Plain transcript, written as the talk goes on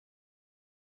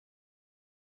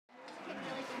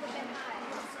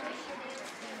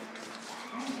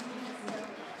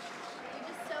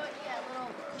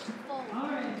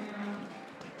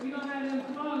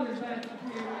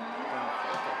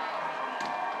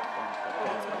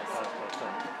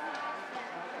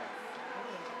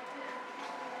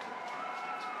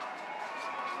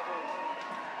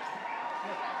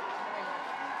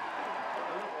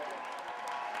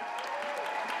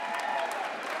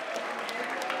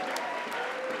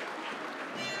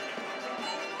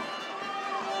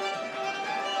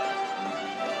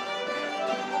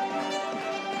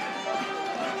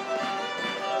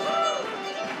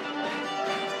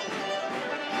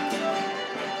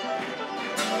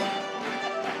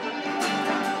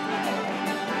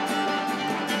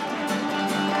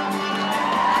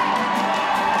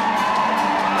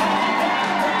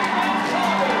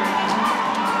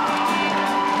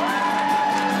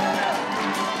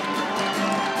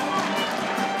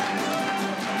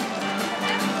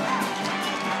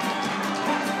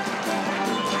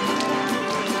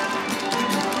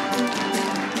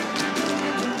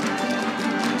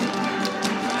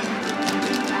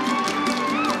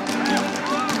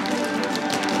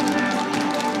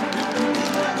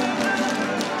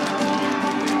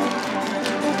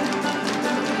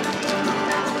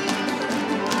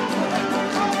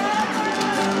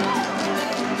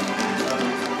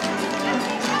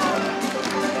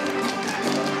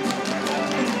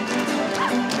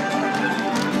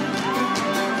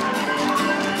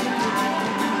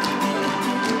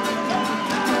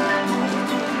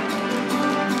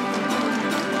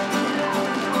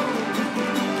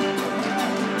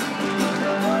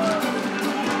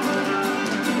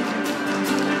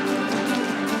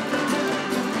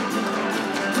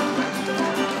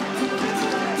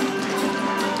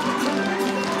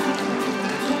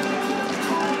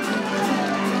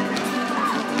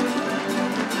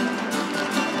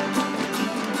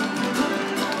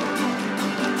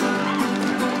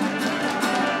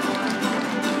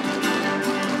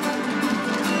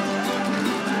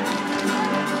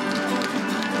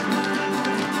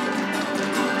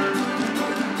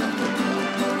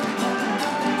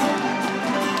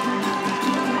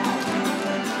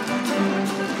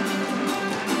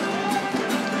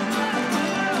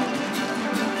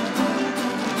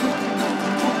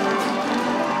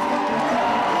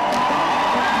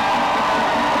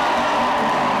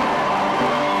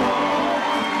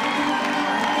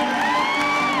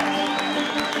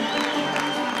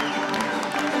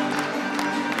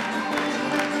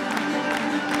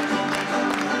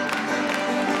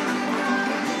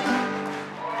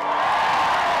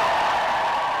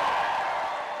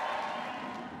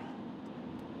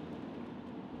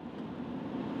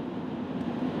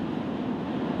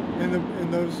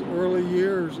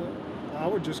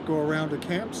would just go around to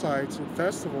campsites and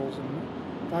festivals, and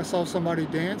if I saw somebody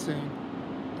dancing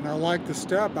and I liked the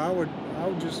step, I would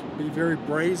just be very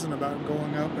brazen about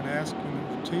going up and asking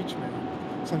them to teach me.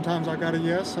 Sometimes I got a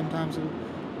yes, sometimes a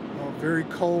very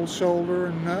cold shoulder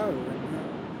and no.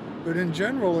 But in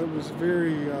general, it was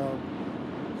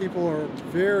people are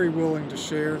very willing to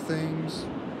share things.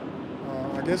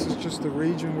 I guess it's just the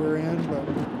region we're in, but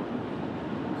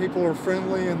people are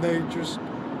friendly and they just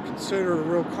consider it a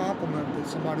real compliment that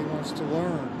somebody wants to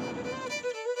learn.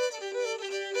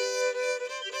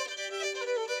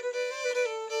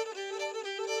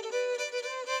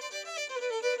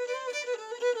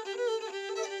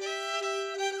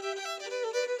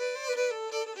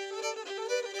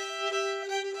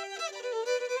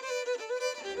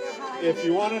 If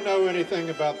you want to know anything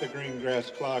about the Green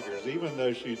Grass Cloggers, even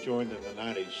though she joined in the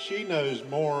 90s, she knows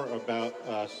more about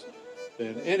us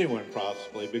than anyone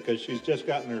possibly, because she's just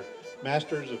gotten her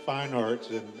Master's of Fine Arts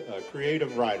in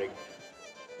creative writing.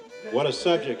 What a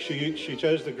subject. She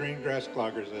chose the Green Grass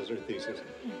Cloggers as her thesis.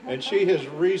 And she has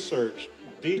researched,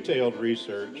 detailed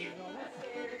research.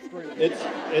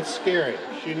 It's scary.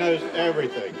 She knows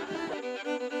everything.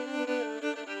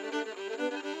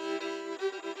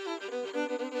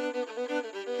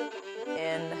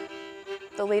 In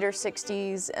the later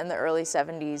 60s and the early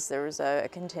 70s, there was a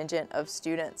contingent of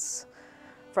students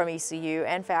from ECU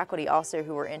and faculty also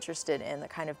who were interested in the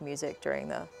kind of music during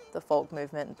the folk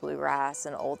movement and bluegrass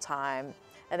and old time.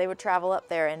 And they would travel up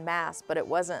there en masse, but it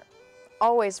wasn't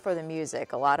always for the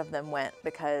music. A lot of them went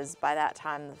because by that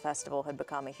time the festival had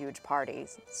become a huge party.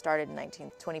 It started in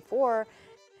 1924,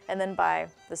 and then by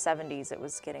the 70s it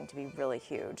was getting to be really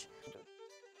huge.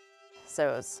 So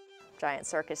it was giant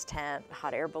circus tent,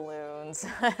 hot air balloons,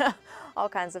 all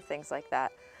kinds of things like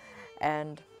that.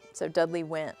 And so Dudley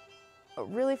went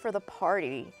really for the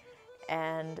party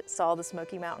and saw the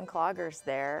Smoky Mountain Cloggers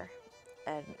there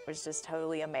and was just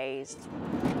totally amazed.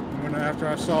 After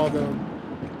I saw the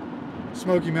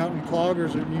Smoky Mountain Cloggers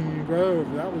at Union Grove,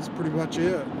 that was pretty much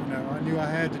it. I knew I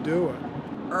had to do it.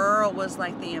 Earl was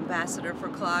like the ambassador for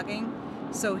clogging,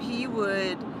 so he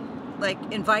would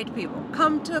invite people,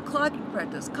 come to clogging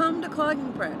practice, come to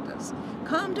clogging practice,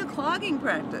 come to clogging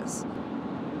practice.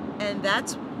 And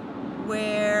that's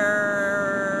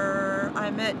where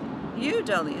I met you,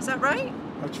 Dudley, is that right?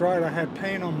 That's right, I had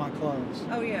paint on my clothes.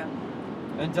 Oh yeah.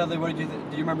 And Dudley, what did you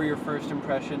do you remember your first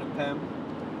impression of Pam?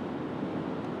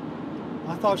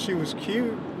 I thought she was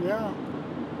cute, yeah.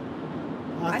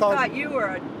 I thought you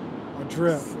were a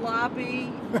drip.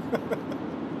 Sloppy,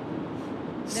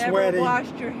 Sweaty. never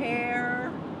washed your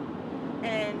hair,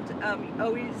 and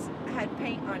always had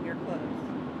paint on your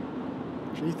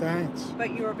clothes. Gee, thanks.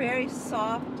 But you were very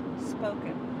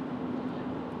soft-spoken.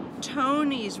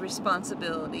 Tony's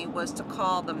responsibility was to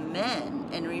call the men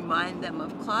and remind them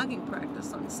of clogging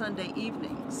practice on Sunday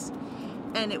evenings.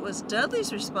 And it was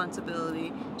Dudley's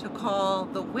responsibility to call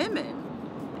the women.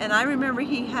 And I remember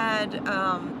he had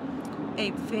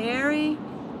a very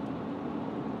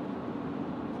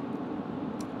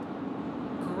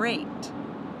great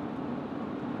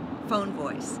phone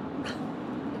voice.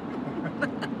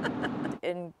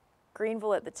 In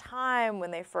Greenville at the time,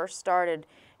 when they first started,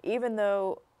 even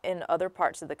though in other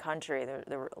parts of the country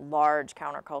there were large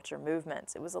counterculture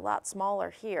movements, it was a lot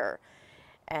smaller here.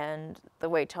 And the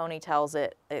way Tony tells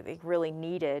it, it really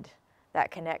needed that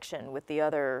connection with the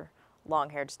other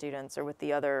long-haired students or with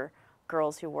the other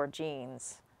girls who wore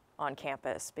jeans on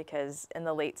campus, because in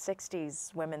the late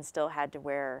 60s, women still had to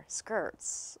wear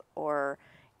skirts, or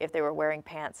if they were wearing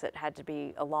pants, it had to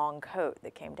be a long coat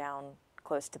that came down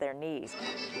close to their knees.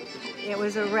 It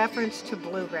was a reference to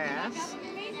bluegrass,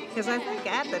 because I think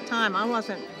at the time I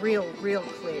wasn't real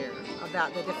clear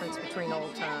about the difference between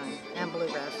old time and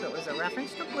bluegrass. So it was a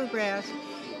reference to bluegrass.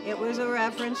 It was a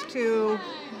reference to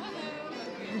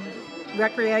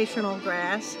recreational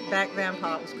grass. Back then, it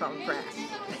was called grass.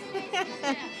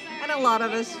 And a lot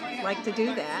of us like to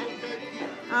do that.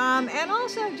 And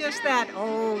also just that,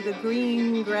 the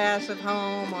green grass of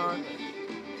home, or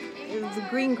it was the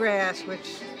green grass,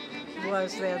 which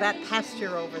was there, that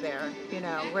pasture over there,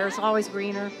 where it's always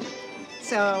greener.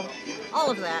 So, all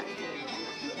of that.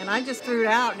 And I just threw it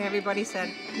out, and everybody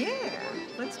said, yeah,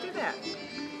 let's do that.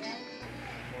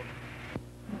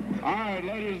 All right,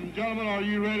 ladies and gentlemen, are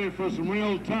you ready for some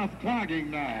real tough clogging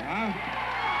now, huh?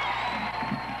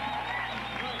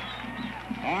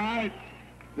 All right,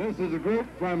 this is a group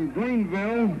from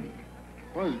Greenville.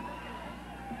 What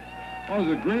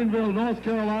is it, Greenville, North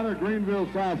Carolina, Greenville,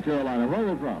 South Carolina? Where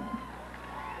are they from?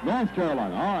 North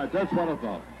Carolina. All right, that's what I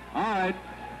thought. All right,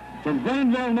 from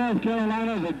Greenville, North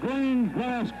Carolina, the Green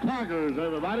Grass Cloggers,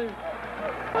 everybody.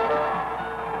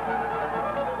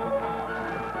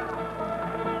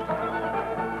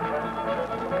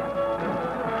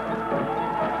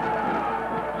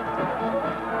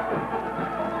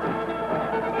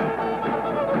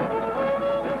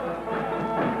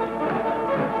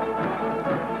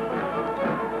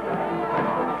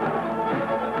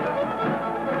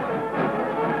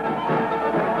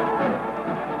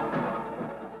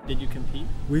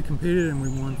 we competed and we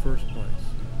won first place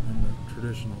in the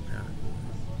traditional category.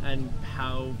 And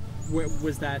how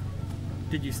was that?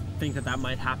 Did you think that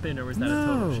might happen, or was that a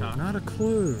total shock? No, not a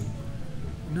clue.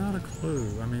 Not a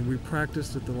clue. I mean, we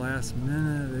practiced at the last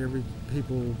minute.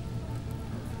 People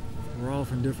were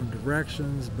off in different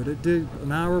directions, but it did.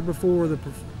 An hour before the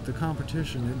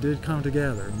competition, it did come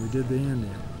together, and we did the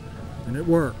Indian, and it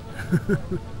worked.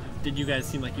 Did you guys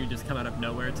seem like you just come out of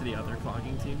nowhere to the other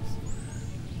clogging teams?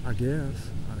 I guess.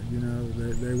 You know,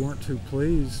 they weren't too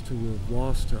pleased to have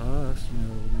lost to us. You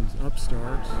know, these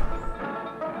upstarts.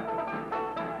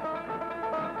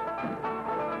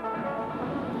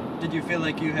 Did you feel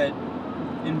like you had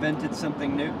invented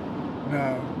something new?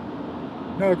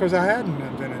 No, because I hadn't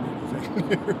invented anything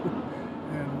new.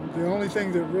 And the only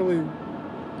thing that really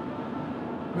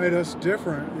made us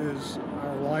different is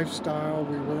our lifestyle.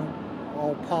 We weren't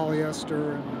all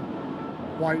polyester and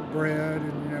white bread,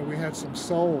 and you know, we had some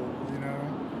soul, you know.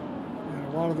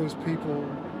 And a lot of those people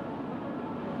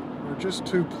were just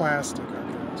too plastic,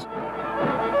 I guess.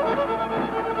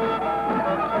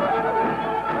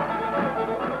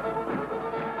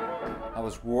 I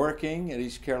was working at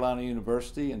East Carolina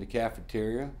University in the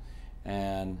cafeteria,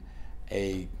 and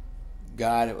a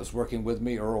guy that was working with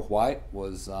me, Earl White,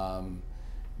 was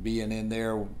being in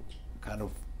there kind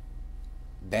of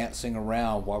dancing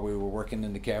around while we were working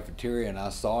in the cafeteria, and I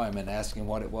saw him and asked him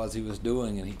what it was he was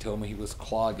doing, and he told me he was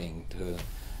clogging to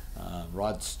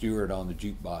Rod Stewart on the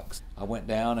jukebox. I went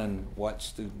down and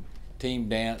watched the team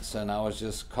dance, and I was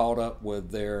just caught up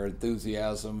with their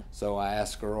enthusiasm. So I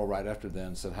asked Earl right after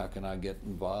then, said, how can I get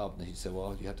involved? And he said,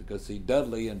 well, you have to go see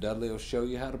Dudley, and Dudley will show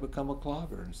you how to become a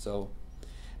clogger. And so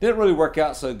it didn't really work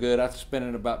out so good. After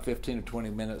spending about 15 or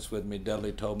 20 minutes with me,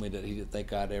 Dudley told me that he didn't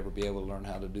think I'd ever be able to learn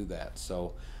how to do that.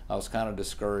 So I was kind of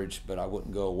discouraged, but I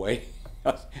wouldn't go away.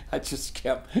 I just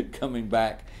kept coming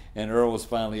back, and Earl was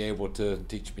finally able to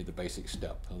teach me the basic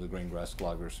step of the Green Grass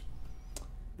Cloggers.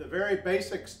 The very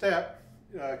basic step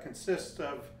consists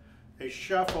of a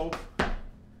shuffle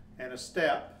and a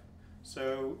step.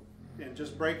 So in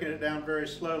just breaking it down very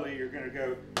slowly, you're going to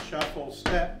go shuffle,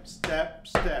 step, step,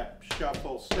 step,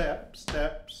 shuffle, step,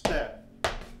 step, step.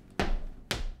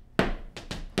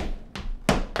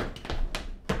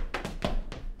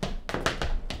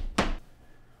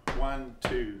 One,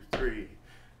 two, three.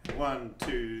 1,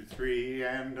 2, 3,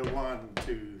 and a 1,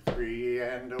 2, 3,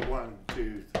 and a 1,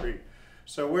 2, 3.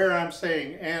 So where I'm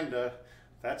saying and a,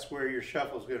 that's where your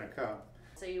shuffle's going to come.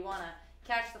 So you want to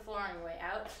catch the floor on your way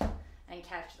out and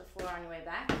catch the floor on your way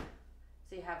back.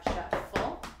 So you have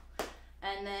shuffle,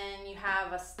 and then you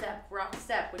have a step, rock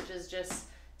step, which is just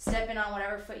stepping on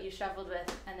whatever foot you shuffled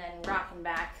with and then rocking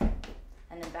back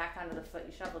and then back onto the foot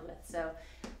you shuffled with. So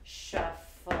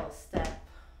shuffle, step,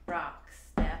 rock,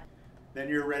 step. Then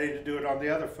you're ready to do it on the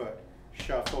other foot.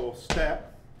 Shuffle,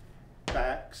 step,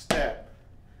 back, step.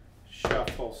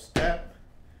 Shuffle, step,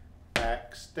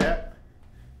 back, step.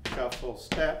 Shuffle,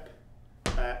 step,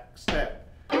 back, step.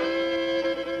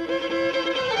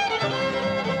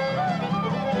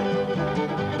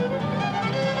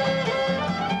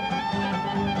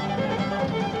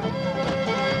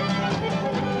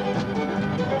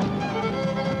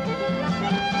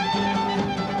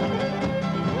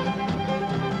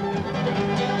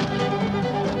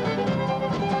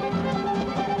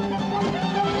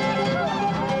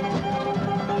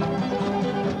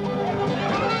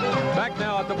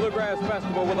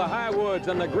 Festival with the Highwoods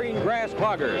and the Green Grass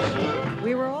Cloggers.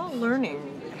 We were all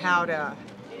learning how to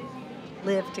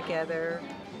live together,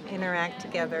 interact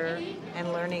together,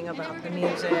 and learning about the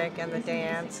music and the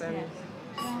dance, and it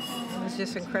was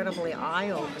just incredibly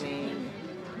eye-opening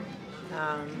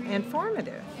and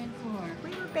formative. We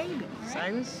were babies.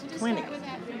 I was 20.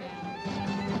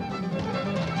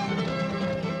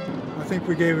 I think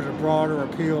we gave it a broader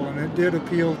appeal, and it did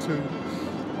appeal to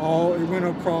all. It went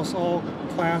across all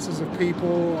classes of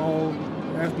people, all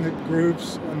ethnic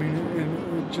groups. I mean,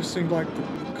 it just seemed like the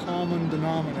common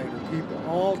denominator. People,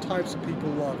 all types of people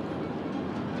loved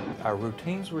it. Our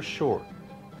routines were short.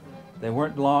 They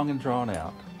weren't long and drawn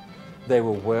out. They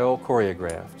were well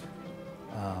choreographed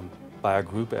by a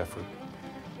group effort.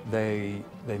 They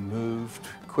moved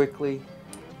quickly.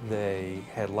 They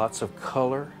had lots of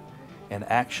color and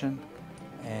action,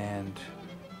 and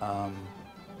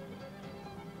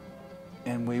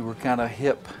we were kind of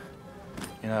hip,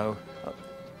 you know,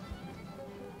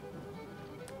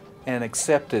 and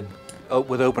accepted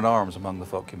with open arms among the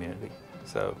folk community.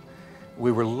 So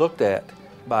we were looked at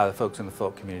by the folks in the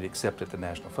folk community, except at the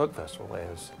National Folk Festival,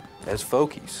 as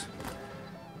folkies.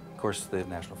 Of course, the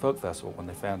National Folk Festival, when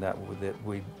they found out that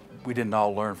we didn't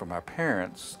all learn from our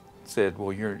parents, said,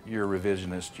 well, you're a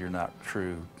revisionist, you're not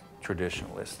true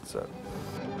traditionalist. So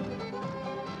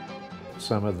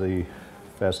some of the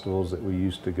festivals that we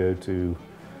used to go to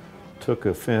took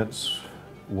offense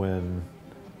when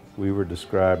we were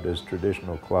described as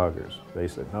traditional cloggers. They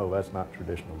said, no, that's not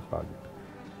traditional clogging.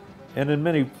 And in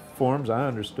many forms, I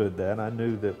understood that. I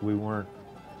knew that we weren't,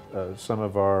 some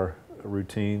of our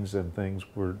routines and things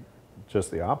were just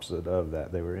the opposite of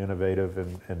that. They were innovative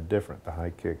and different, the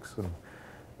high kicks and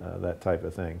that type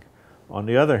of thing. On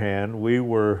the other hand, we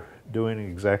were doing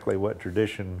exactly what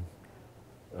tradition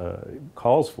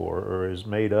calls for or is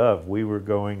made of. We were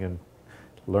going and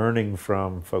learning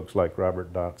from folks like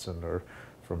Robert Dotson or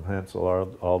from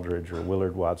Hansel Aldridge or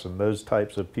Willard Watson, those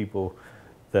types of people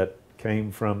that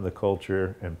came from the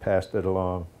culture and passed it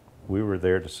along. We were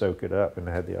there to soak it up and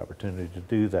had the opportunity to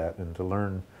do that and to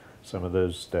learn some of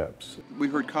those steps. We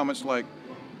heard comments like,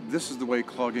 this is the way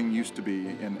clogging used to be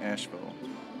in Asheville.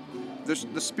 There's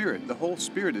the spirit, the whole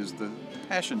spirit is the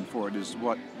passion for it is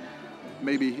what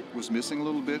maybe was missing a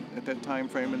little bit at that time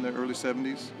frame in the early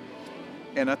 70s.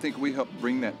 And I think we helped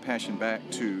bring that passion back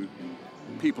to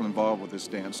people involved with this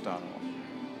dance style.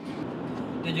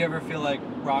 Did you ever feel like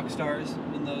rock stars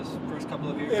in those first couple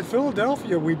of years? In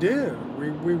Philadelphia, we did.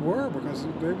 We were, because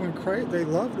they went crazy. They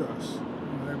loved us.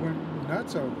 They went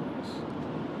nuts over us,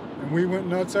 and we went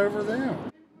nuts over them.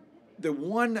 The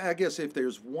one, I guess, if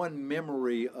there's one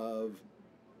memory of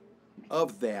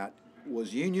that,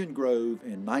 was Union Grove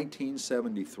in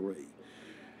 1973.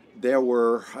 There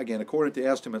were, again, according to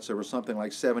estimates, there were something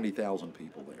like 70,000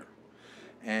 people there.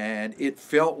 And it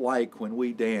felt like when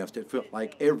we danced, it felt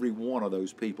like every one of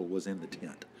those people was in the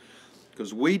tent.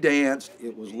 Because we danced,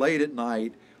 it was late at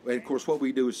night, and of course what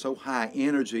we do is so high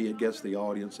energy, it gets the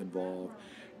audience involved.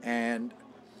 And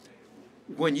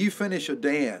when you finish a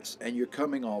dance and you're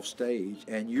coming off stage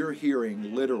and you're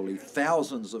hearing literally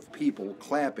thousands of people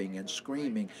clapping and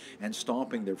screaming and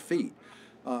stomping their feet,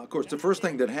 of course the first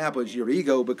thing that happens, your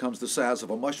ego becomes the size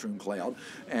of a mushroom cloud,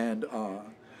 and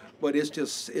but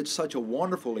it's such a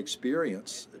wonderful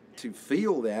experience to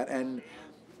feel that. And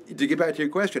to get back to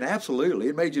your question, absolutely,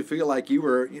 it made you feel like you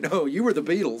were the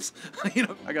Beatles.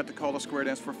 I got to call a square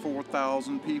dance for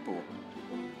 4,000 people,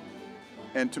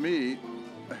 and to me,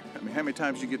 I mean, how many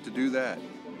times you get to do that,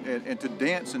 and to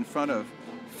dance in front of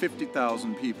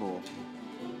 50,000 people,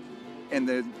 and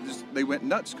they went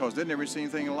nuts because they'd never seen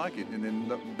anything like it, and then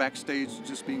the backstage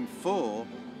just being full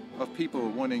of people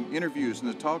wanting interviews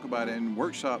and to talk about it and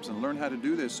workshops and learn how to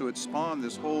do this. So it spawned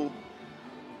this whole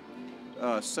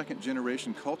second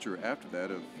generation culture after that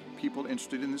of people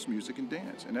interested in this music and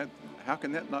dance. And how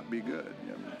can that not be good?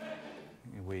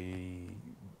 We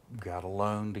got a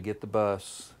loan to get the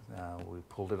bus. We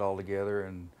pulled it all together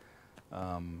and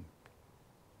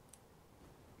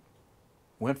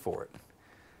went for it.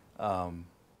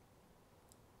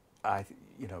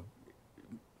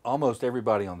 Almost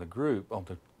everybody on the group, on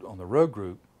the road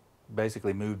group,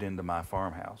 basically moved into my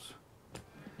farmhouse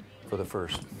for the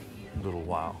first little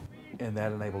while, and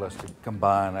that enabled us to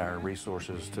combine our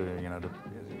resources to,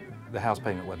 the house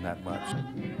payment wasn't that much.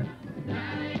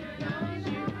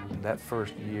 That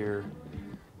first year,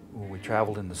 when we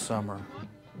traveled in the summer,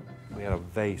 we had a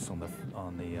vase on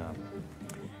the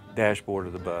dashboard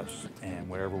of the bus, and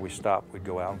wherever we stopped, we'd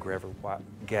go out and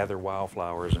gather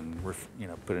wildflowers and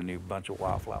put a new bunch of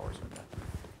wildflowers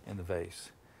in the vase.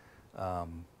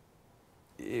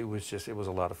 It was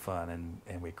a lot of fun,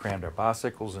 and we crammed our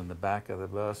bicycles in the back of the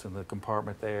bus in the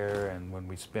compartment there, and when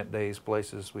we spent days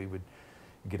places, we would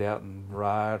get out and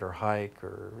ride or hike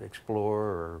or explore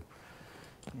or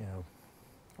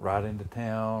ride into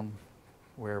town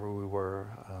wherever we were.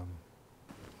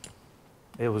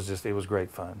 It was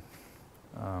great fun.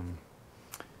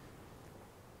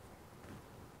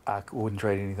 I wouldn't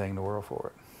trade anything in the world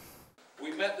for it.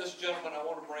 We met this gentleman I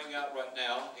want to bring out right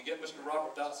now and get Mr.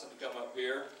 Robert Dotson to come up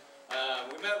here.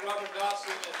 We met Robert Dotson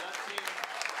in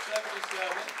 1977.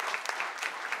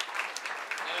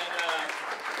 And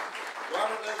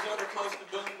Robert lives over close to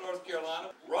Boone, North Carolina.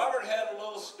 Robert had a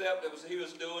little step that he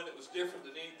was doing that was different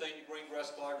than anything the Green Grass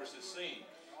Cloggers had seen.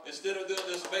 Instead of doing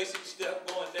this basic step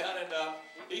going down and up,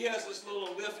 he has this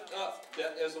little lift up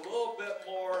that is a little bit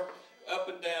more up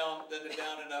and down than the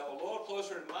down and up, a little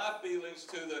closer in my feelings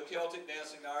to the Celtic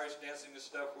dancing, Irish dancing and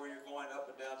stuff where you're going up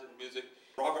and down to the music.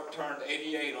 Robert turned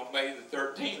 88 on May the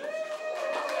 13th.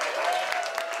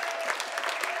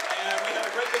 And we had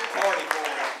a great big party for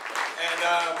him. And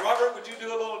Robert, would you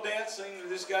do a little dancing to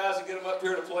these guys and get them up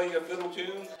here to play a fiddle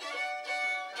tune?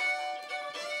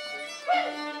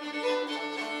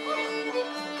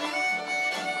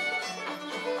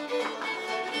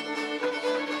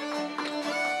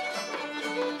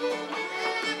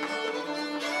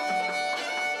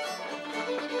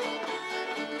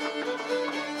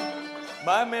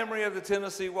 My memory of the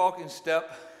Tennessee walking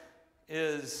step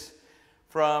is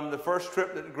from the first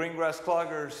trip that the Green Grass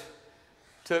Cloggers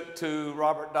took to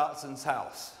Robert Dotson's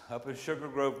house up in Sugar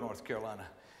Grove, North Carolina.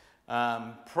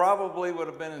 Probably would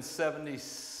have been in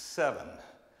 '77.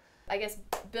 I guess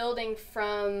building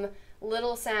from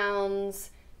little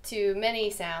sounds to many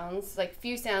sounds, like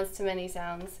few sounds to many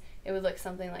sounds, it would look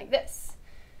something like this.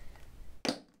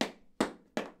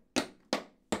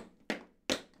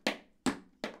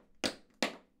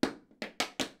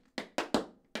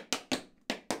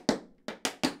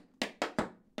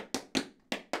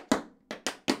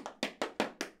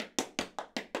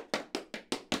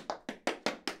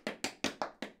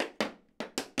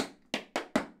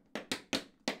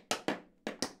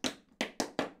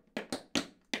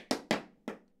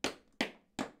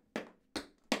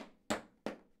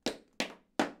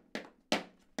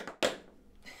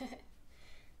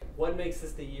 What makes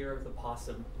this the year of the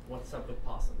possum? What's up with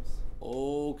possums?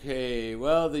 Okay,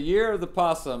 well, the year of the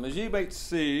possum, as you may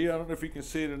see, I don't know if you can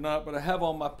see it or not, but I have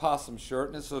on my possum shirt,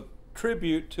 and it's a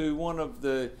tribute to one of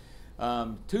the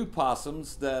two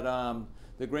possums that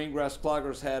the Green Grass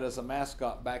Cloggers had as a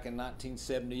mascot back in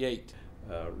 1978.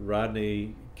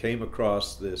 Rodney came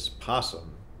across this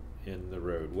possum in the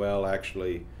road. Well,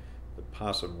 actually, the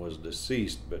possum was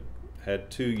deceased, but had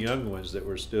two young ones that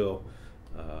were still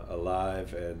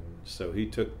alive, and so he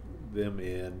took them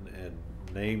in and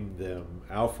named them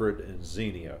Alfred and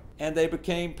Xenia. And they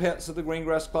became pets of the Green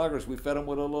Grass Cloggers. We fed them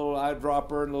with a little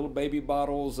eyedropper and little baby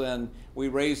bottles, and we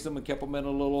raised them and kept them in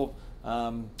a little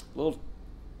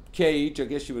cage, I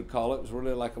guess you would call it. It was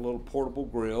really like a little portable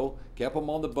grill. Kept them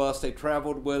on the bus. They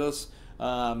traveled with us.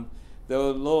 The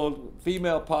little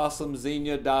female possum,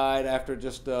 Xenia, died after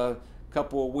just a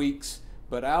couple of weeks,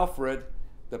 but Alfred,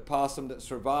 the possum that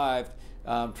survived,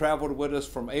 traveled with us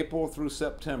from April through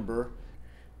September.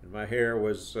 And my hair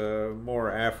was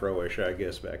more afro-ish, I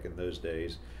guess, back in those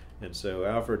days. And so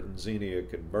Alfred and Xenia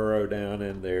could burrow down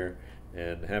in there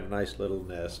and have a nice little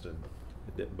nest, and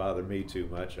it didn't bother me too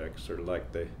much. I sort of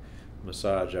liked the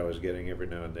massage I was getting every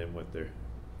now and then with their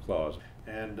claws.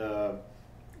 And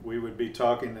we would be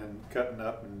talking and cutting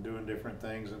up and doing different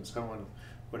things, and someone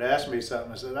would ask me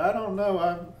something. I said, I don't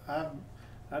know.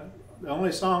 The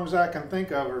only songs I can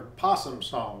think of are possum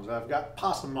songs. I've got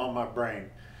possum on my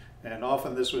brain. And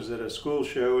often this was at a school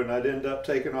show, and I'd end up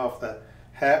taking off the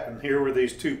hat, and here were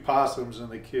these two possums,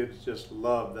 and the kids just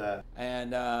loved that.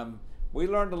 And we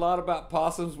learned a lot about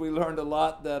possums. We learned a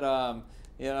lot that,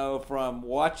 you know, from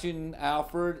watching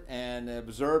Alfred and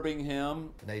observing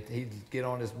him. He'd get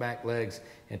on his back legs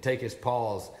and take his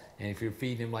paws, and if you're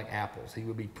feeding him like apples, he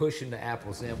would be pushing the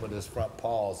apples in with his front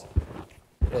paws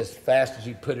as fast as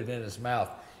you put it in his mouth.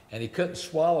 And he couldn't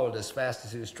swallow it as fast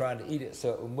as he was trying to eat it,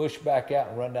 so it would mush back out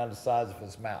and run down the sides of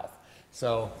his mouth.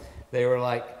 So they were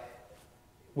like,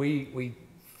 we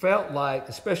felt like,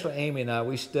 especially Amy and I,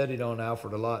 we studied on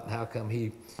Alfred a lot and how come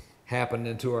he happened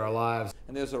into our lives.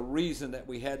 And there's a reason that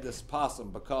we had this possum,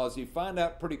 because you find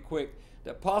out pretty quick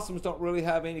that possums don't really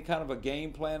have any kind of a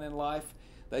game plan in life.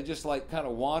 They just like kind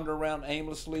of wander around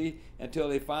aimlessly until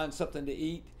they find something to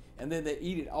eat, and then they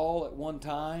eat it all at one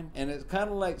time. And it kind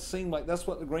of like seemed like that's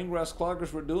what the Green Grass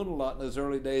Cloggers were doing a lot in those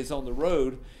early days on the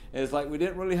road. It's like we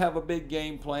didn't really have a big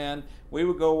game plan. We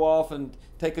would go off and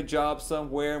take a job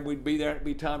somewhere, and we'd be there, and it'd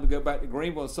be time to go back to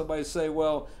Greenville, and somebody would say,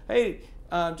 well, hey,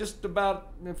 just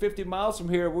about 50 miles from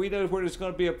here, we know where there's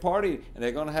going to be a party, and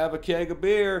they're going to have a keg of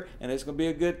beer, and it's going to be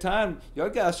a good time. Y'all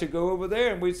guys should go over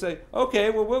there. And we'd say, okay,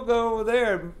 well, we'll go over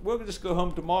there. We'll just go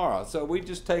home tomorrow. So we'd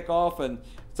just take off, and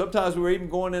sometimes we were even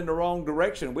going in the wrong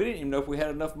direction. We didn't even know if we had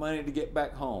enough money to get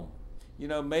back home. You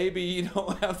know, maybe you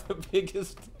don't have the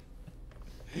biggest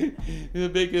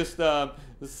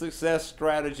success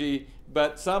strategy,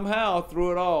 but somehow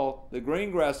through it all, the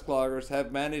Green Grass Cloggers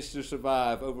have managed to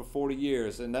survive over 40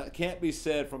 years, and that can't be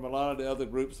said from a lot of the other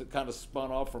groups that kind of spun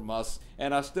off from us.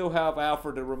 And I still have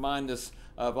Alfred to remind us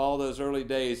of all those early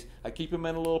days. I keep him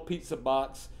in a little pizza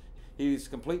box. He's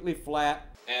completely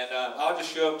flat, and I'll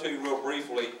just show him to you real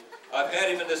briefly. I've had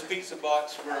him in this pizza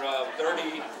box for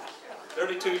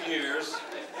 32 years,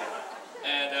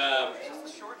 and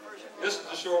this is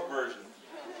the short version.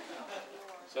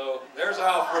 So there's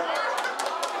Alfred, and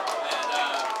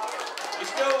he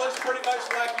still looks pretty much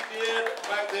like he did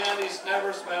back then. He's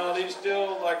never smiled. He's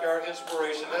still like our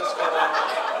inspiration. That's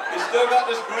he's still got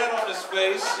this grin on his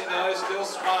face. You know, he's still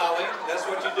smiling. That's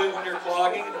what you do when you're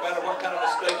clogging. No matter what kind of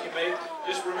mistake you make,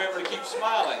 just remember to keep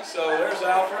smiling. So there's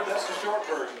Alfred. That's the short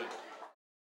version.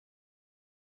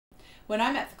 When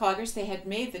I met the Cloggers, they had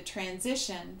made the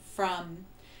transition from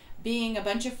being a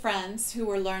bunch of friends who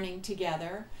were learning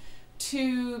together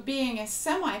to being a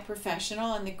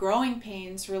semi-professional and the growing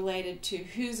pains related to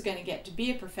who's going to get to be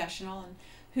a professional and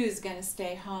who's going to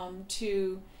stay home,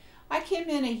 to I came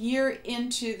in a year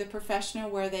into the professional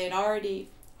where they had already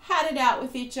had it out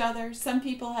with each other. Some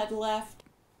people had left.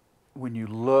 When you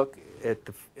look at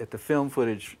the film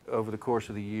footage over the course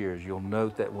of the years, you'll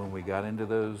note that when we got into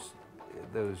those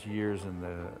years in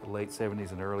the late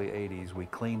 70s and early 80s, we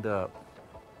cleaned up.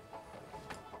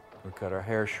 We cut our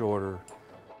hair shorter.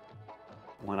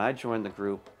 When I joined the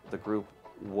group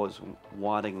was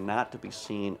wanting not to be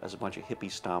seen as a bunch of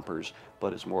hippie stompers,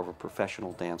 but as more of a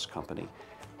professional dance company.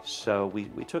 So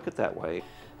we took it that way.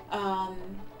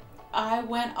 I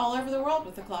went all over the world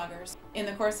with the Cloggers. In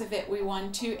the course of it, we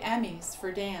won 2 Emmys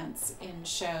for dance in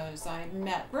shows. I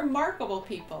met remarkable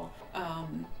people.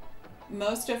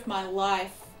 Most of my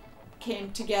life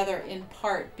came together in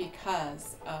part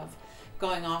because of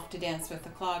going off to dance with the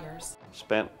Cloggers.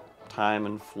 Spent time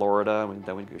in Florida, and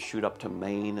then we'd go shoot up to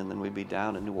Maine, and then we'd be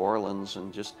down in New Orleans,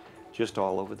 and just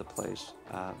all over the place.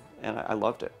 And I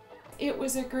loved it. It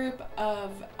was a group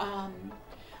of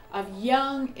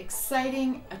young,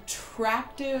 exciting,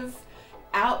 attractive,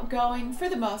 outgoing, for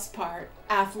the most part,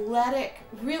 athletic,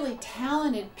 really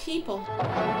talented people.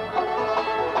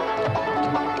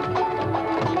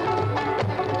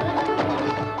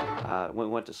 We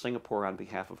went to Singapore on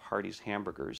behalf of Hardee's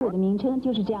Hamburgers.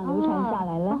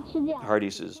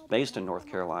 Hardee's is based in North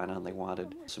Carolina, and they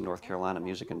wanted some North Carolina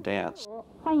music and dance.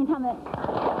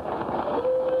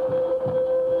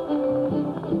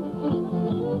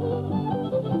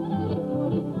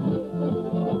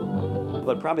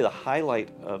 But probably the highlight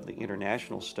of the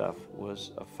international stuff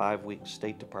was a 5-week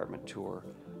State Department tour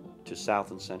to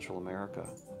South and Central America.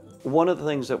 One of the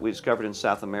things that we discovered in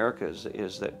South America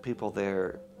is that people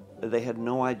there, they had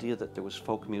no idea that there was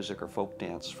folk music or folk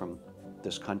dance from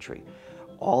this country.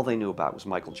 All they knew about was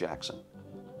Michael Jackson.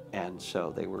 And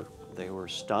so they were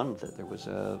stunned that there was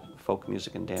a folk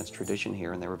music and dance tradition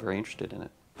here, and they were very interested in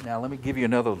it. Now let me give you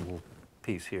another little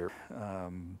piece here.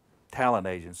 Talent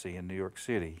agency in New York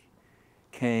City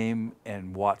came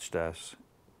and watched us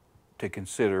to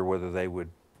consider whether they would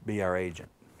be our agent.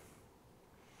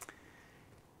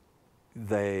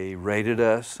 They rated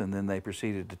us, and then they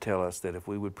proceeded to tell us that if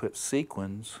we would put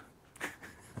sequins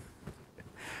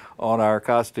on our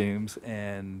costumes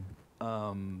and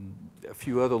a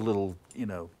few other little,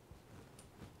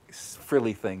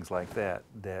 frilly things like that,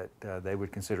 they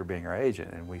would consider being our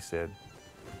agent. And we said,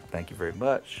 thank you very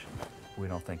much. We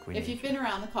don't think we need If you've been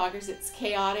around the Cloggers, it's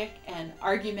chaotic and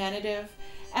argumentative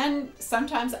and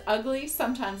sometimes ugly,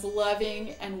 sometimes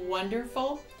loving and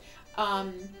wonderful.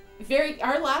 Our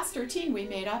last routine we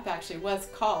made up actually was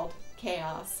called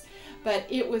Chaos, but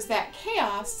it was that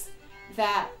chaos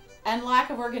and lack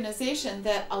of organization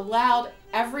that allowed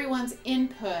everyone's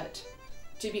input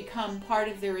to become part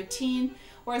of the routine,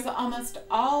 whereas almost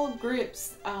all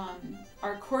groups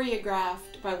are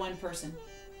choreographed by one person.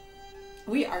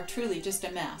 We are truly just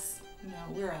a mess.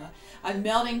 We're a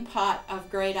melting pot of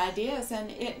great ideas,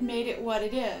 and it made it what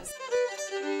it is.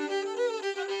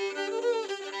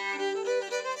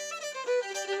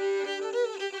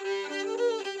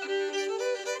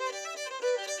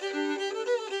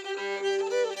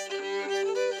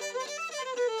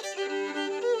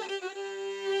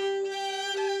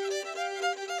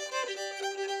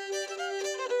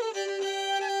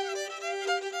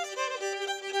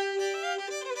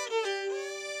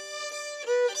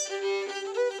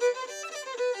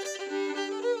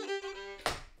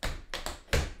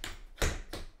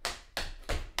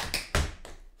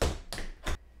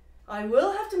 I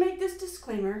will have to make this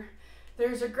disclaimer.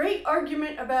 There's a great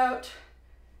argument about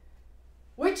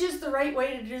which is the right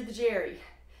way to do the jerry.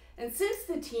 And since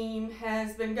the team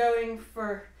has been going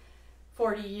for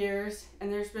 40 years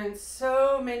and there's been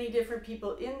so many different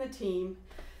people in the team,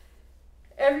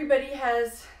 everybody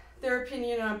has their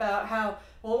opinion about how,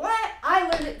 well, I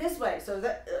learned it this way, so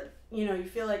that, you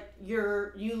feel like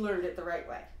you learned it the right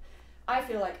way. I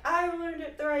feel like I learned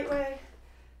it the right way.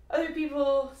 Other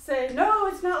people say, no,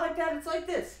 it's not like that, it's like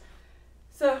this.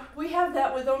 So we have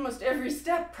that with almost every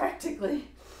step practically.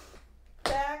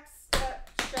 Back, step,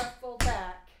 shuffle,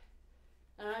 back.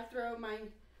 And I throw my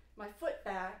foot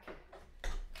back,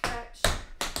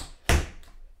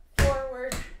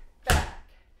 forward, back,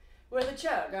 with a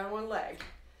chug on one leg.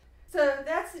 So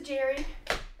that's the jerry.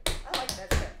 I like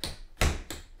that step.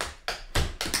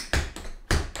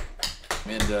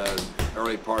 In the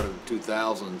early part of the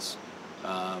 2000s,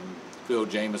 Phil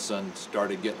Jameson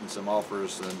started getting some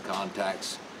offers and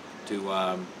contacts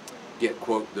to get,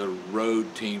 quote, the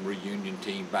road team, reunion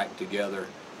team back together.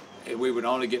 And we would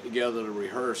only get together to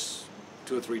rehearse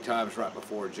 2 or 3 times right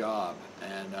before a job.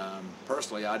 And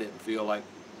personally, I didn't feel like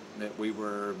that we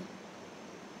were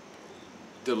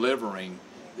delivering.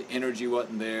 The energy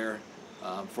wasn't there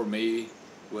for me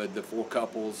with the 4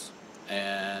 couples,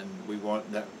 and we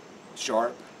weren't that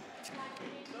sharp.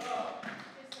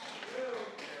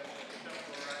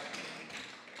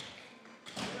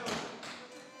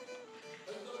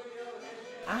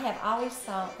 I have always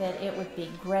thought that it would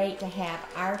be great to have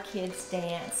our kids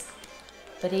dance,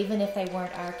 but even if they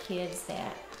weren't our kids,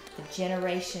 that the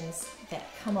generations that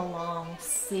come along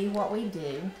see what we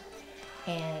do,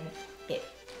 and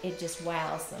it just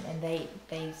wows them, and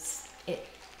it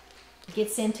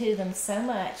gets into them so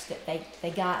much that they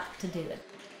got to do it.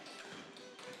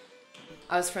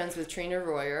 I was friends with Trina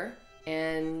Royer,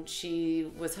 and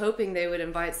she was hoping they would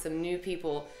invite some new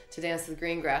people to dance with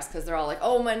Green Grass, because they're all like,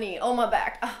 oh my knee, oh my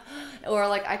back, or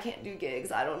like, I can't do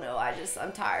gigs, I don't know,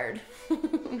 I'm tired.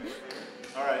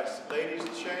 All right, ladies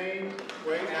chain,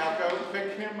 wait, now go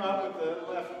pick him up with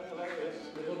the left, like this,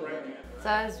 with the right hand. So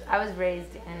I was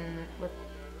raised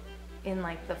in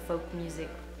like the folk music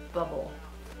bubble,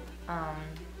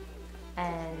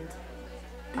 and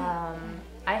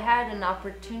I had an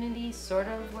opportunity sort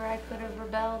of where I could have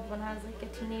rebelled when I was like a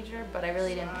teenager, but I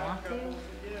really didn't want to,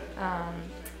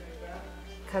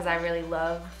 because I really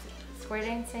loved square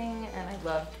dancing and I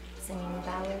loved singing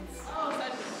ballads.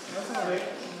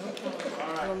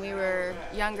 When we were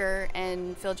younger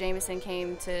and Phil Jameson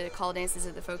came to call dances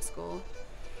at the folk school,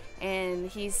 and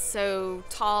he's so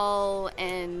tall,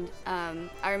 and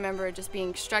I remember just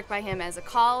being struck by him as a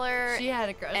caller. She had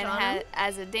a crush and on him.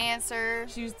 as a dancer.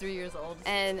 She was 3 years old.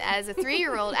 And as a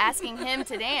 3-year-old asking him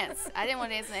to dance. I didn't want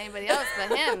to dance with anybody else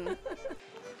but him.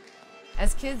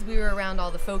 As kids, we were around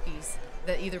all the folkies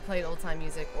that either played old-time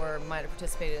music or might have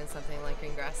participated in something like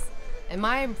Green Grass. And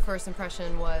my first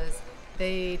impression was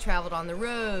they traveled on the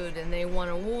road and they won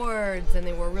awards and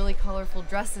they wore really colorful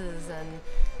dresses, and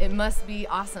it must be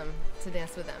awesome to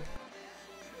dance with them.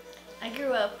 I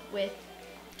grew up with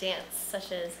dance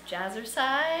such as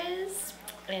jazzercise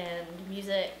and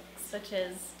music such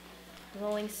as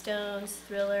Rolling Stones,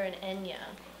 Thriller, and Enya.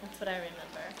 That's what I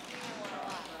remember.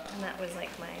 And that was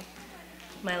like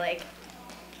my like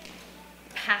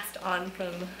passed on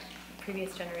from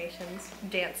previous generations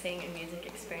dancing and music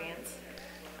experience.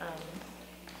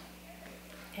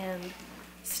 And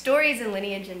stories and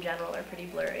lineage in general are pretty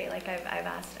blurry. Like I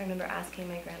remember asking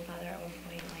my grandfather at one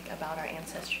point like about our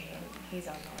ancestry, and he's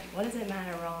on the like, what does it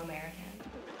matter, we're all American.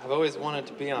 I've always wanted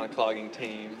to be on a clogging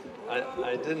team.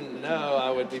 I didn't know I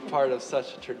would be part of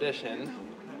such a tradition,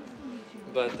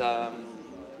 but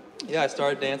yeah, I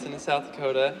started dancing in South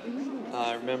Dakota.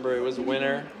 I remember it was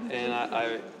winter, and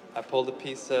I pulled a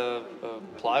piece of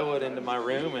plywood into my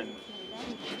room and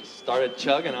started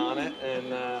chugging on it, and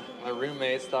my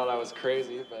roommates thought I was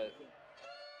crazy, but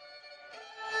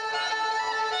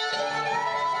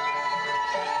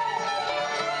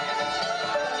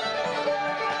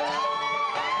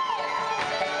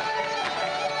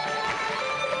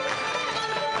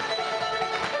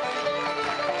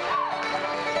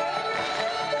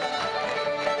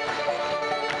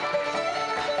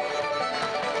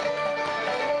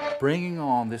bringing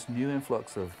on this new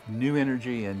influx of new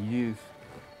energy and youth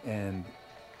and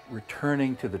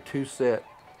returning to the 2-set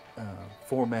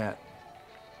format,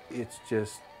 it's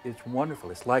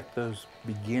wonderful. It's like those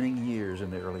beginning years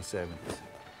in the early 70s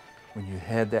when you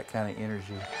had that kind of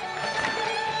energy.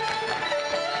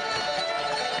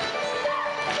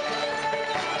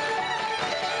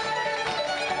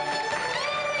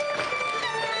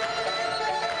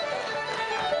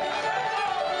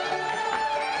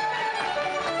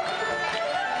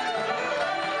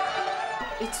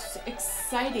 It's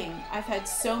exciting. I've had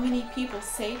so many people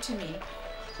say to me,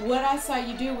 what I saw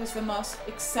you do was the most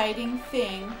exciting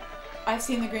thing I've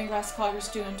seen the Green Grass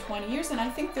Cloggers do in 20 years, and I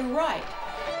think they're right.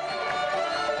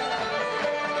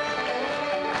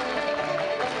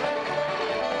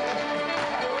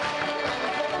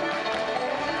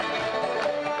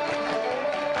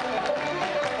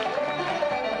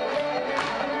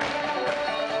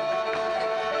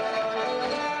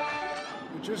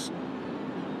 It just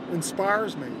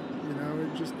inspires me, you know,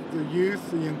 it just, the youth,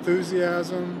 the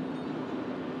enthusiasm,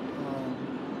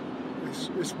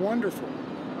 it's wonderful.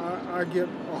 I get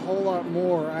a whole lot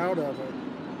more out of it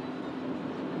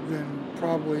than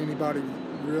probably anybody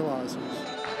realizes.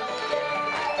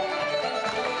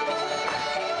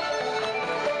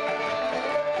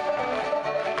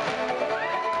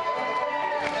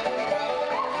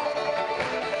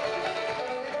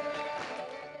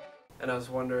 And I was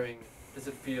wondering, does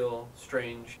it feel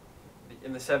strange?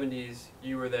 In the 70s,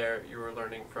 you were there, you were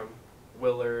learning from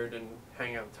Willard and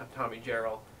hang out with Tommy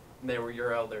Jarrell, and they were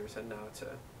your elders, and now to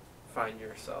find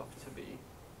yourself to be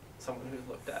someone who's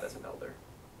looked at as an elder?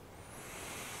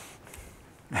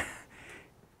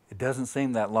 It doesn't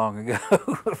seem that long ago.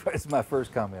 It's my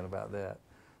first comment about that.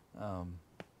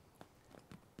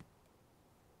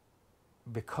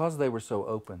 Because they were so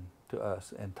open to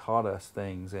us and taught us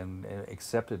things and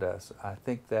accepted us, I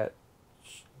think that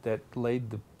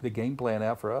laid the game plan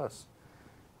out for us.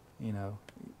 You know,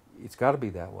 it's got to be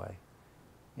that way.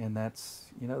 And that's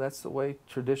the way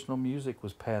traditional music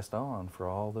was passed on for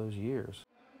all those years.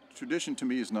 Tradition to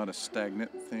me is not a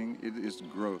stagnant thing, it is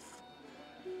growth.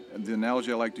 And the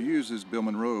analogy I like to use is Bill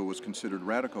Monroe was considered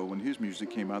radical when his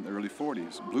music came out in the early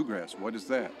 40s. Bluegrass, what is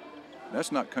that? That's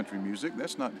not country music,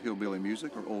 that's not hillbilly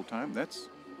music or old time, that's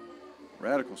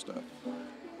radical stuff.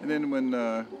 And then when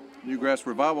Newgrass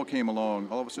Revival came along,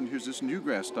 all of a sudden here's this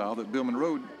Newgrass style that Bill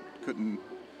Monroe couldn't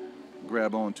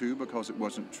grab onto because it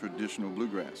wasn't traditional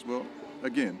bluegrass. Well,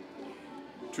 again,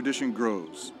 tradition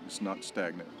grows, it's not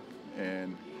stagnant.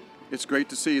 And it's great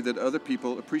to see that other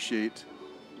people appreciate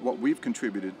what we've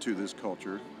contributed to this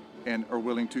culture and are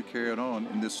willing to carry it on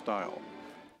in this style.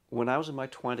 When I was in my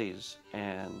 20s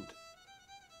and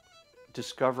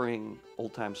discovering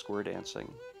old-time square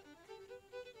dancing,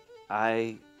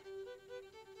 I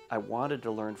wanted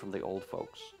to learn from the old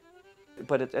folks.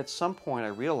 But at some point I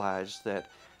realized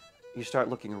that you start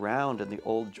looking around and the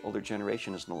older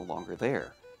generation is no longer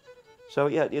there. So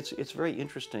yeah, it's very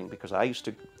interesting because I used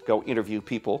to go interview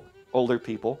people, older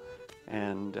people,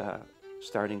 and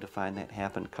starting to find that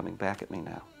happen coming back at me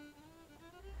now.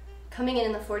 Coming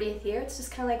in the 40th year, it's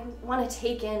just kind of like we want to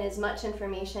take in as much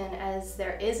information as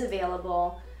there is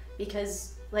available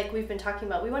because, like we've been talking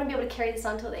about, we want to be able to carry this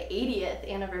on until the 80th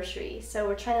anniversary. So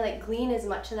we're trying to like glean as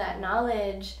much of that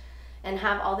knowledge and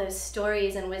have all those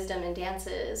stories and wisdom and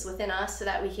dances within us so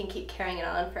that we can keep carrying it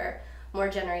on for more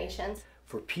generations.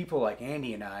 For people like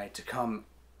Andy and I to come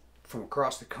from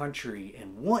across the country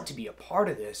and want to be a part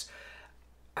of this,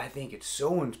 I think it's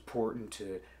so important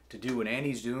to do what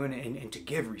Andy's doing and to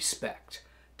give respect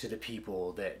to the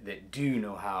people that do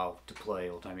know how to play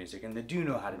old-time music and that do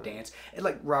know how to dance. And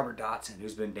like Robert Dotson,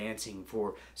 who's been dancing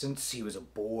since he was a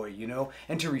boy, you know,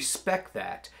 and to respect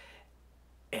that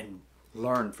and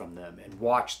learn from them and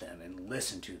watch them and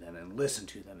listen to them and listen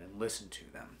to them and listen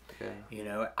to them. Okay. You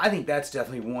know, I think that's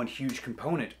definitely one huge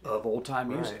component of old-time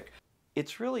music. Right.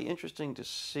 It's really interesting to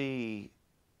see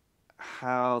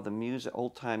how the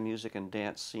old-time music and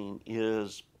dance scene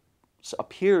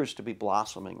appears to be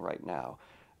blossoming right now,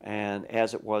 and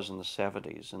as it was in the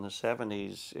 70s. In the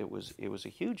 70s, it was a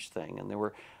huge thing, and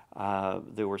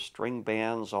there were string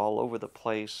bands all over the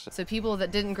place. So people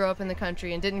that didn't grow up in the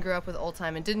country and didn't grow up with old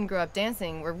time and didn't grow up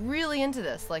dancing were really into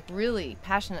this, like really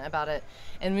passionate about it,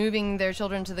 and moving their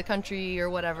children to the country or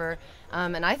whatever.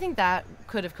 And I think that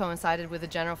could have coincided with the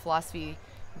general philosophy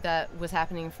that was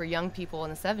happening for young people in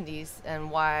the 70s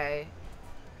and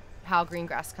how Green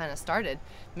Grass kind of started,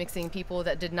 mixing people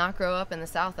that did not grow up in the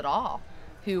South at all,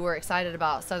 who were excited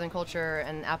about Southern culture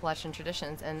and Appalachian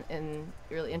traditions and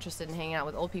really interested in hanging out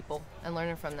with old people and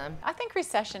learning from them. I think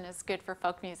recession is good for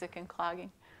folk music and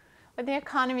clogging. When the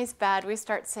economy's bad, we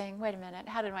start saying, wait a minute,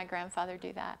 how did my grandfather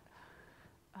do that?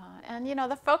 And you know,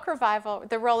 the folk revival,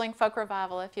 the rolling folk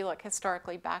revival, if you look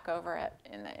historically back over it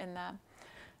in the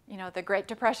you know, the Great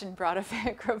Depression brought a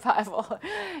folk revival,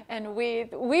 and we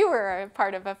were a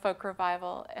part of a folk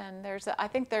revival, and I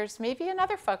think there's maybe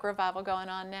another folk revival going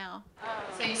on now.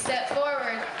 So you step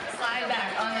forward, slide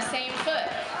back on the same foot.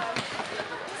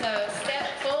 So step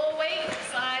full weight,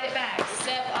 slide it back.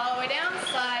 Step all the way down,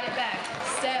 slide it back.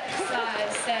 Step, slide.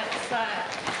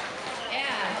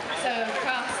 Yeah. So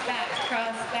cross back,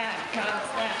 cross back, cross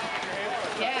back.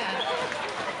 Yeah.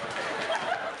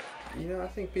 You know, I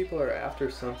think people are after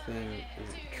something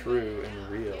true and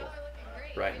real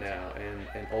right now,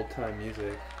 and old-time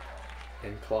music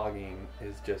and clogging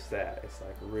is just that. It's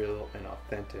like real and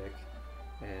authentic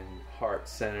and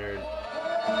heart-centered.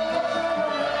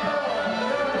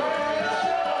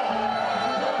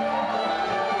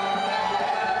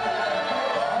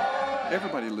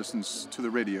 Everybody listens to the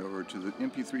radio or to the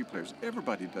MP3 players.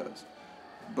 Everybody does.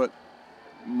 But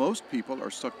most people are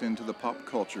sucked into the pop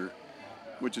culture,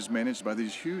 which is managed by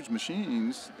these huge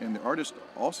machines, and the artists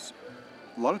also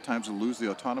a lot of times will lose the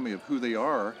autonomy of who they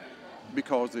are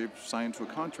because they've signed to a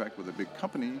contract with a big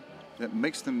company that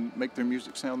makes them make their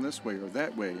music sound this way or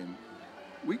that way, and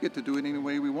we get to do it any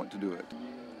way we want to do it.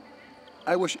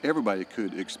 I wish everybody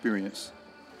could experience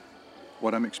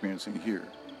what I'm experiencing here.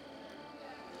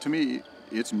 To me,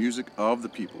 it's music of the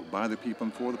people, by the people,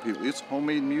 and for the people. It's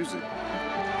homemade music.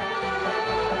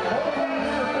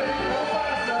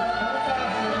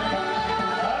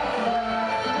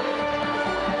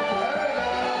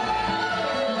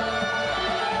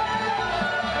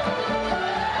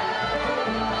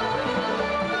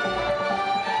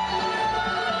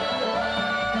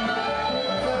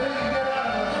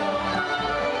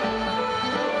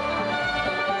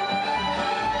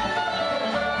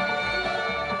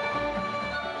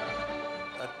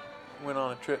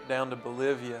 trip down to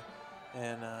Bolivia,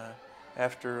 and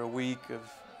after a week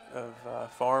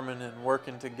of farming and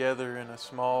working together in a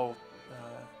small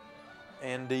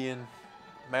Andean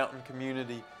mountain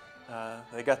community,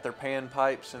 they got their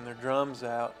panpipes and their drums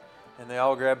out, and they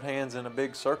all grabbed hands in a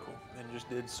big circle and just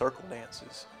did circle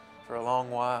dances for a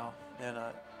long while. And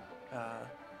I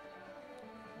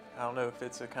don't know if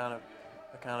it's a kind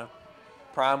of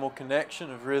primal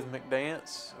connection of rhythmic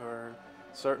dance, or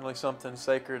certainly something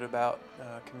sacred about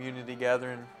community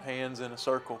gathering hands in a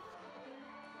circle.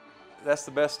 That's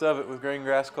the best of it with Green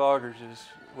Grass Cloggers, is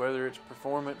whether it's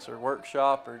performance or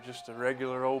workshop or just a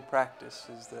regular old practice,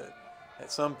 is that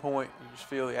at some point you just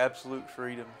feel the absolute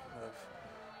freedom of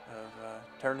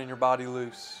turning your body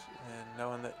loose and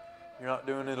knowing that you're not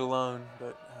doing it alone,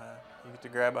 but you get to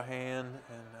grab a hand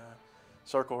and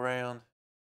circle around.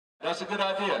 That's a good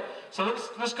idea. So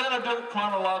let's kind of do it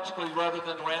chronologically rather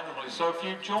than randomly. So if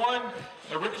you join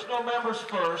original members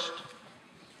first,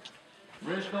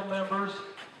 original members,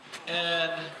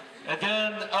 and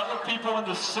then other people in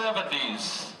the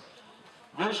 70s,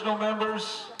 original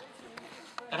members,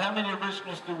 and how many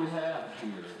originals do we have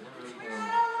here?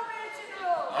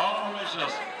 All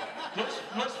originals.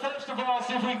 Let's first of all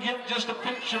see if we can get just a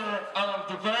picture of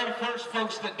the very first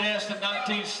folks that danced in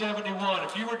 1971.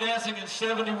 If you were dancing in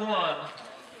 71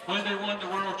 when they won the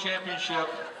World Championship,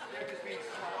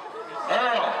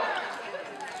 Earl.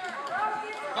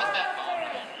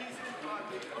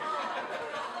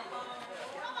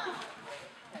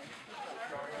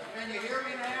 Can you hear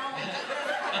me now?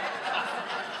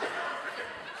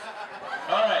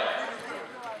 All right.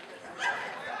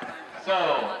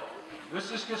 So, let's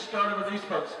just get started with these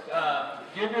folks.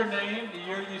 Give your name, the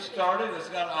year you started. It's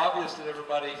kind of obvious that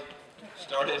everybody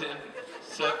started in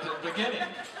the beginning,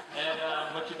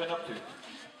 and what you've been up to.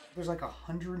 There's like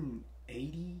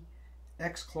 180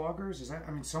 ex-cloggers, is that,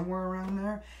 I mean, somewhere around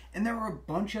there? And there were a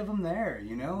bunch of them there,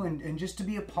 you know, and just to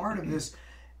be a part of this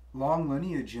long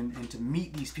lineage and to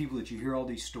meet these people that you hear all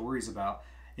these stories about.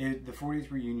 The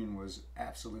 40th reunion was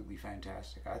absolutely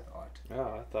fantastic, I thought.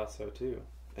 Oh, I thought so too.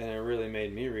 And it really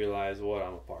made me realize what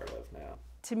I'm a part of now.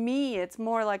 To me, it's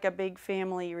more like a big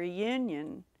family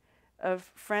reunion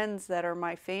of friends that are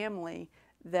my family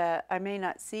that I may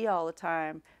not see all the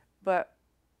time, but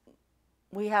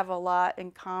we have a lot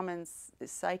in common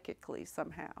psychically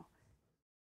somehow.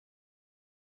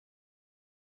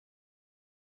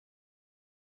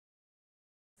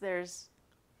 There's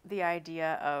the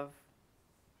idea of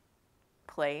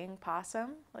playing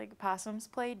possum, like possums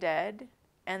play dead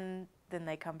and then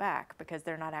they come back because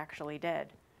they're not actually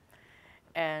dead.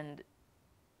 And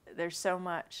there's so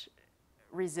much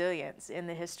resilience in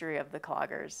the history of the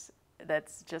cloggers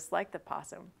that's just like the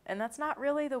possum. And that's not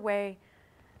really the way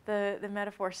the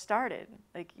metaphor started.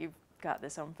 Like, you've got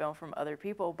this on film from other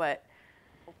people, but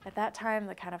at that time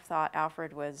the kind of thought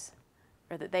Alfred was,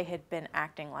 or that they had been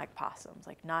acting like possums,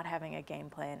 like not having a game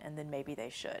plan, and then maybe they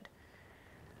should.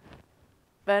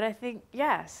 But I think,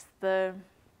 yes, the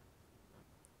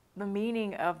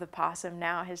meaning of the possum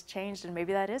now has changed, and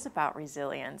maybe that is about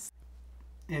resilience.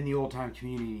 In the old-time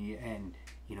community and,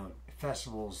 you know,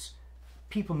 festivals,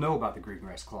 people know about the Green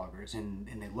Grass Cloggers, and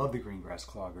they love the Green Grass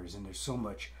Cloggers, and there's so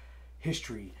much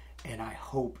history, and I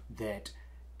hope that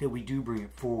we do bring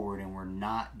it forward and we're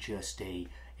not just a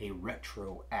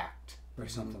retro act or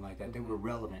something like that, that we're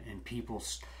relevant, and people,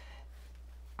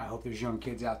 I hope there's young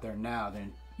kids out there now,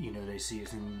 then, you know, they see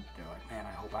us and they're like, man,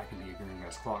 I hope I can be a Green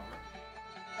Grass Clogger.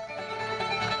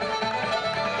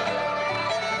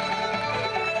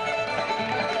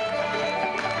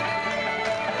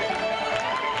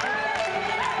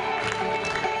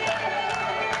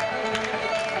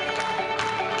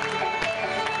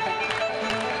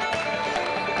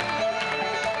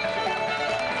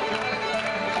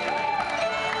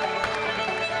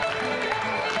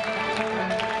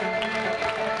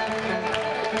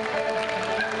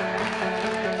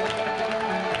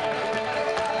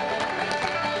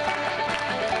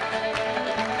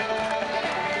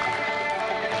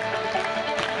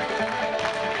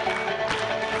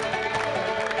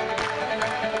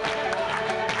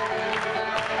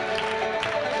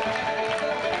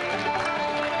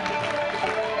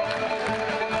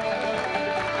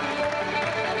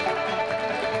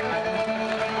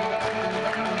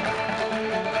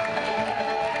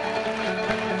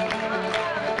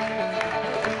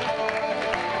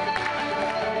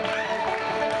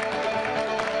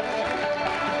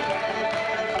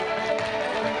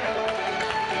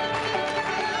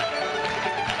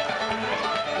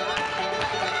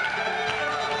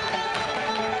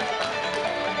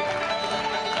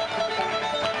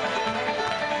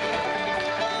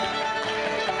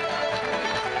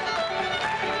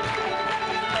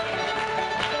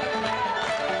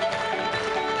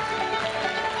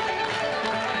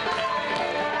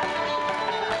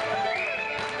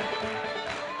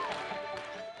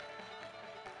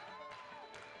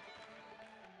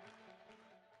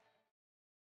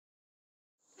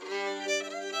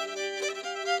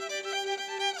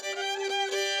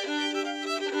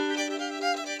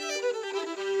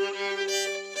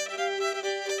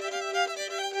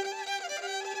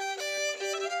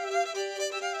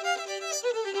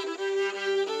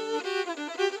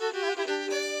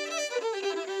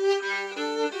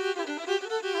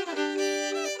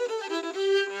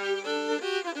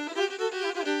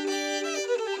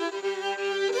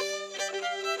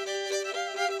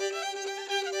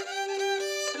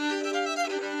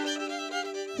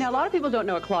 Now, a lot of people don't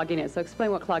know what clogging is, so explain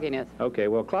what clogging is. Okay,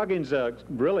 well, clogging's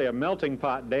really a melting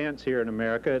pot dance here in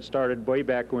America. It started way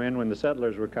back when the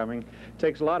settlers were coming. It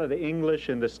takes a lot of the English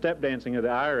and the step dancing of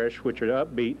the Irish, which are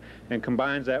upbeat, and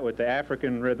combines that with the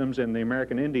African rhythms and the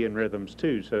American Indian rhythms,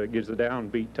 too, so it gives the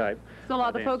downbeat type. So a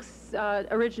lot of the folks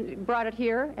brought it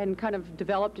here and kind of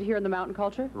developed it here in the mountain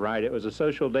culture? Right, it was a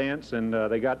social dance, and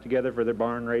they got together for their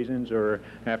barn raisins or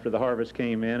after the harvest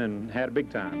came in and had a big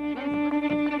time.